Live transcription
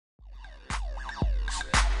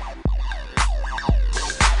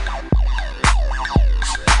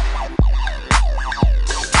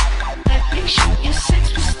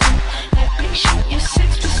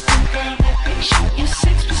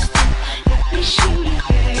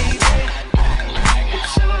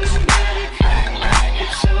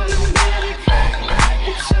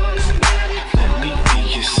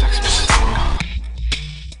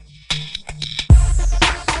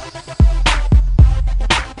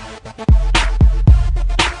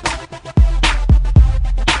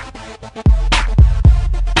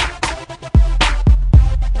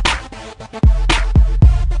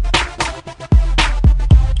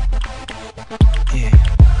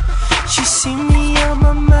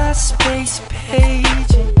MySpace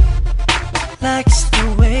page, likes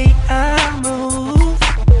the way I move.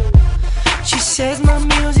 She says my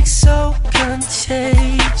music's so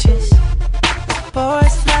contagious. Boy,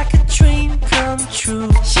 it's like a dream come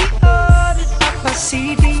true. She ordered up my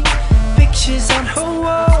CD, pictures on her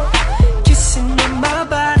wall, kissing on my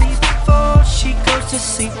body before she goes to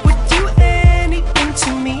sleep. Would do anything to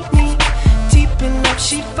meet me. Deep in love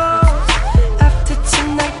she falls. After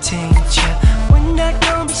tonight, danger. We're not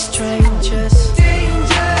gonna be strangers.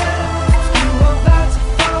 Danger, you are about to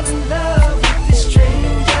fall in love with this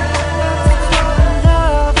stranger. Fall in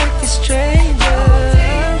love with this stranger.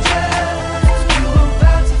 Danger, you are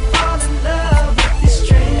about to fall in love with this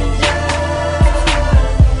stranger.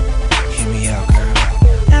 Hear me out, girl.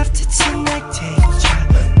 After tonight, danger.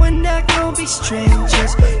 We're not gonna be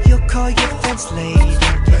strangers. You'll call your friends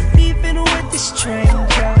later. You're leaving with this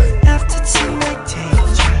stranger. After tonight,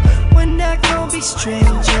 danger. We're not gonna be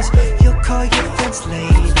strangers. You'll call your friends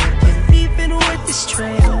later. You're leaving with this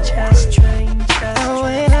stranger. I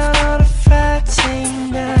went out on a Friday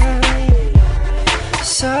night,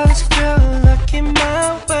 saw this girl looking my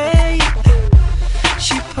way.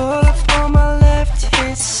 She pulled up on my left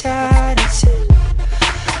hand side and said,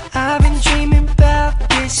 I've been dreaming about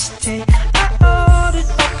this day. I ordered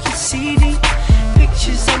up your CD,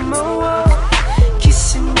 pictures on my wall,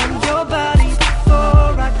 kissing on your body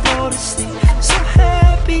before I go to sleep. So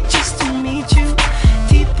happy just to meet you.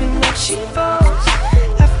 Deep in love she falls.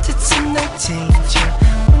 After tonight, danger.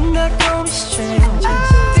 We're not gonna be strangers.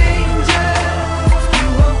 Danger, you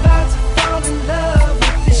are about to fall in love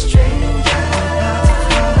with this stranger. About to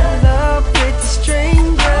fall in love with this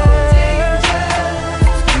stranger. Danger,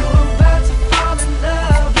 you are about to fall in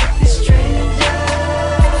love with this stranger.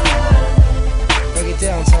 Break it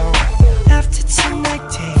down, Tom. After tonight,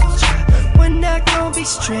 danger. We're not gonna be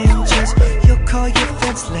strangers. You'll call your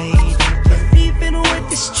friends later. You're leaving with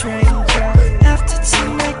this stranger. After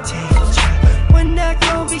tonight, danger. We're not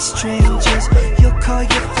gonna be strangers. You'll call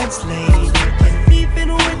your friends later. You're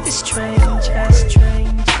leaving with this stranger.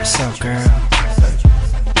 What's up, girl?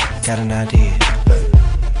 Got an idea.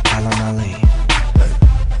 Follow my lead.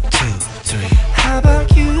 2, 3. How about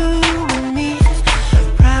you and me?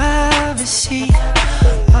 Privacy.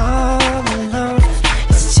 All alone.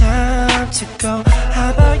 It's time to go. How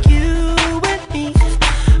about you and me?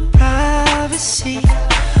 Privacy.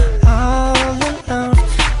 All alone.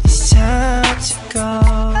 It's time to go.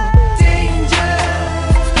 Danger,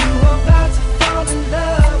 you are about to fall in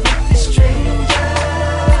love with this stranger.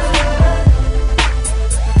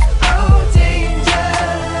 Oh, danger,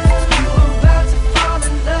 you are about to fall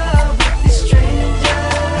in love with this stranger.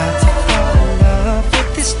 About to fall in love with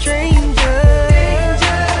this stranger.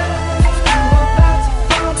 Danger, you are about to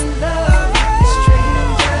fall in love with this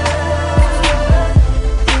stranger.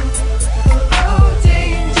 Oh,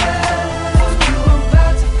 danger, you are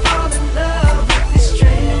about to fall in love with this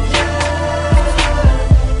stranger.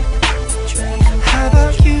 How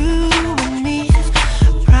about you and me?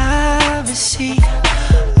 Privacy.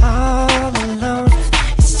 All alone.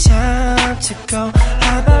 It's time to go.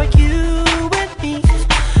 How about you and me?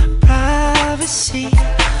 Privacy.